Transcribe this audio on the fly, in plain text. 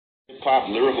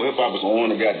Lyrical hip hop is on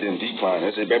the goddamn decline.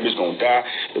 I said that bitch gonna die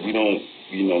if we don't,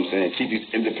 you know what I'm saying, keep these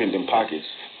independent pockets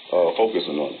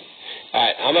focusing on it. All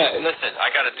right, listen, I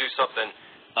got to do something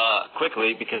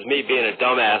quickly because me being a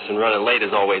dumbass and running late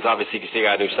as always, obviously you can see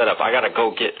I got a new setup. I got to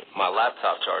go get my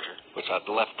laptop charger, which I've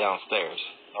left downstairs.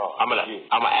 Oh, I'm gonna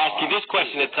ask you this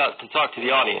question to talk to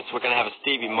the audience. We're gonna have a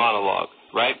Stevie monologue,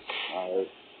 right? All right.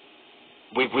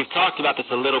 We've talked about this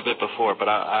a little bit before, but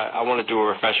I want to do a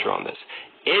refresher on this.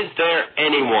 Is there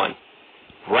anyone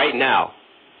right now,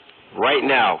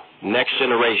 next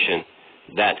generation,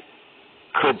 that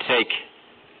could take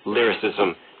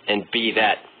lyricism and be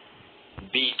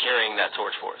carrying that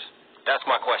torch for us? That's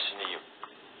my question to you.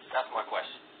 That's my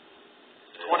question.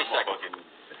 20 seconds.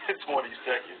 20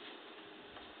 seconds.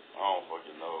 I don't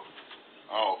fucking know.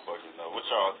 What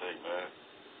y'all think, man?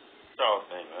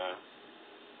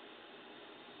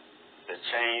 To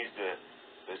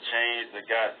change the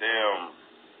goddamn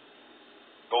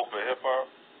scope of hip hop?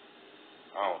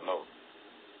 I don't know.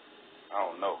 I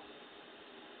don't know.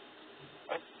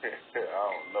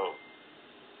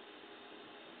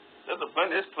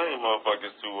 There's plenty of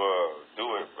motherfuckers to do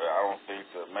it, but I don't think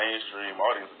the mainstream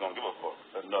audience is gonna give a fuck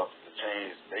enough to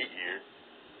change their ear.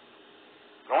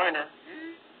 Joiner.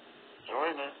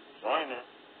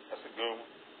 That's a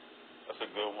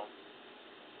good one.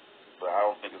 But I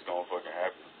don't think it's gonna fucking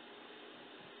happen.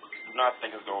 Do not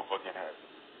think it's gonna fucking happen.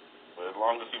 But as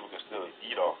long as people can still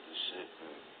eat off this shit,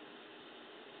 then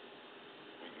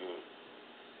we good.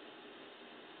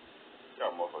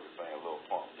 Y'all motherfuckers saying Lil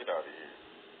Pump. Get out of here.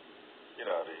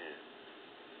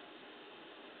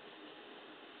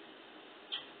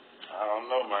 I don't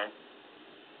know, man.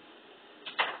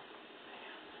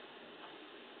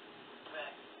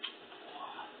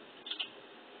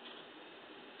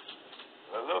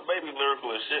 A little baby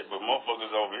lyrical as shit, but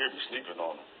motherfuckers over here be sleeping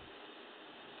on them.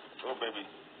 Little baby.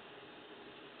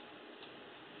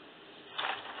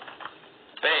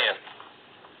 Bam.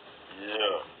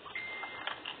 Yeah.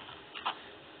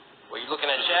 Were you looking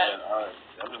at chat?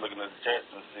 I'm just looking at the chats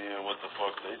and seeing what the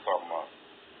fuck they talking about.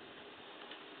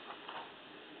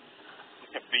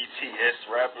 BTS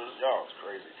rappers, y'all is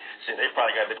crazy. Shit, they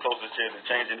probably got the closest shit to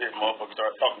changing this. Motherfuckers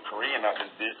start talking Korean out this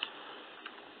bitch.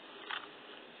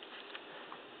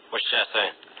 What's chat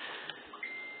saying?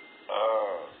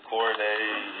 Corday,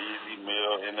 Easy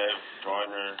Mill, NF,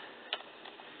 Joyner.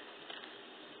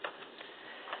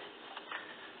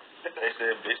 They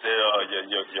said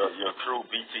your crew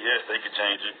BTS, they could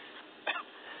change it.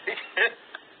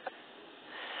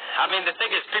 I mean, the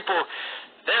thing is, people,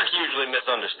 they're hugely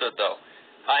misunderstood, though.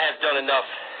 I have done enough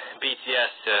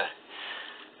BTS to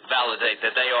validate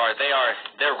that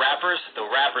they're rappers. The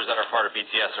rappers that are part of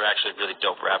BTS are actually really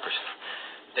dope rappers.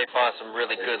 They find some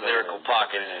really good lyrical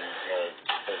pockets.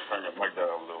 Turn your mic down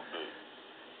a little bit.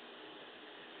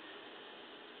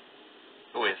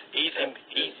 Who is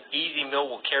Easy Mill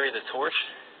will carry the torch?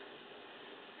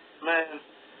 Man,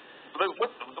 look,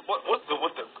 what's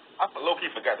the? I low-key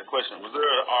forgot the question. Was there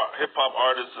a hip hop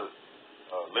artist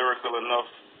lyrical enough,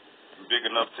 big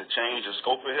enough to change the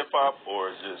scope of hip hop,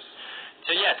 or is just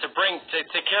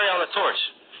to carry on the torch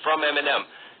from Eminem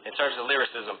in terms of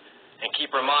lyricism, and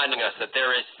keep reminding us that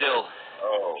there is still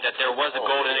that there was a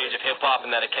golden age of hip hop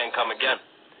and that it can come again.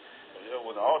 Yeah,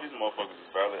 well, all these motherfuckers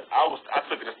is valid. I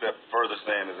took it a step further,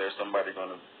 saying is there somebody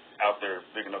out there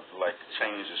big enough to like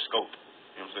change the scope?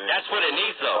 You know what I'm saying? That's what it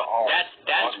needs, though.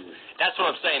 That's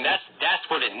what I'm saying. That's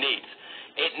what it needs.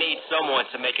 It needs someone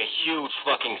to make a huge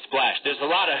fucking splash. There's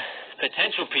a lot of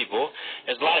potential people.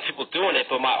 There's a lot of people doing it,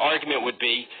 but my argument would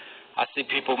be, I see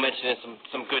people mentioning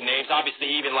some good names. Obviously,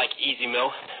 even like Easy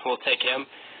Mill, we'll take him.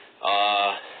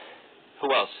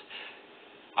 Who else?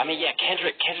 I mean, yeah,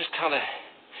 Kendrick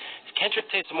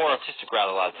takes a more artistic route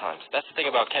a lot of times. That's the thing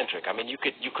about Kendrick. I mean, you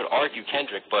could argue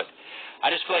Kendrick, but I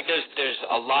just feel like there's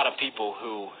a lot of people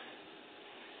who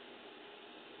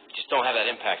just don't have that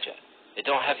impact yet. They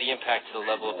don't have the impact to the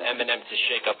level of Eminem to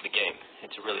shake up the game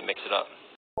and to really mix it up.